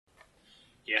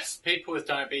Yes, people with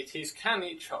diabetes can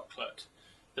eat chocolate.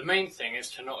 The main thing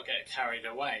is to not get carried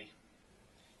away.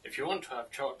 If you want to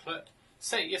have chocolate,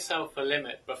 set yourself a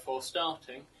limit before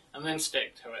starting and then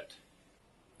stick to it.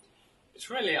 It's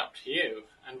really up to you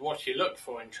and what you look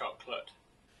for in chocolate.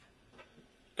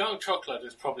 Dark chocolate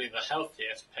is probably the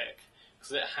healthiest pick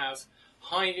because it has a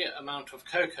high amount of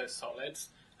cocoa solids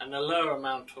and a lower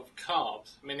amount of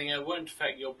carbs, meaning it won't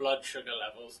affect your blood sugar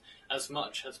levels as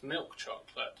much as milk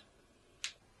chocolate.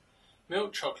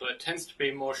 Milk chocolate tends to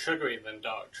be more sugary than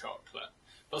dark chocolate,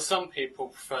 but some people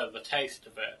prefer the taste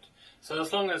of it, so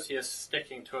as long as you're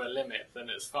sticking to a limit, then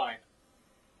it's fine.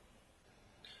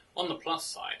 On the plus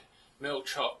side, milk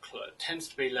chocolate tends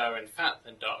to be lower in fat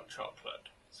than dark chocolate,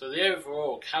 so the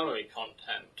overall calorie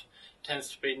content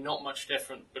tends to be not much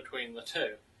different between the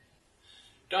two.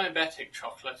 Diabetic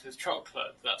chocolate is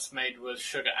chocolate that's made with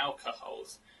sugar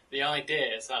alcohols. The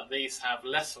idea is that these have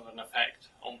less of an effect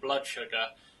on blood sugar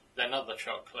than other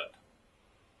chocolate.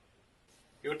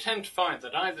 You'll tend to find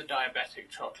that either diabetic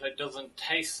chocolate doesn't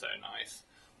taste so nice,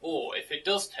 or if it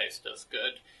does taste as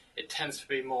good, it tends to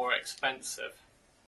be more expensive.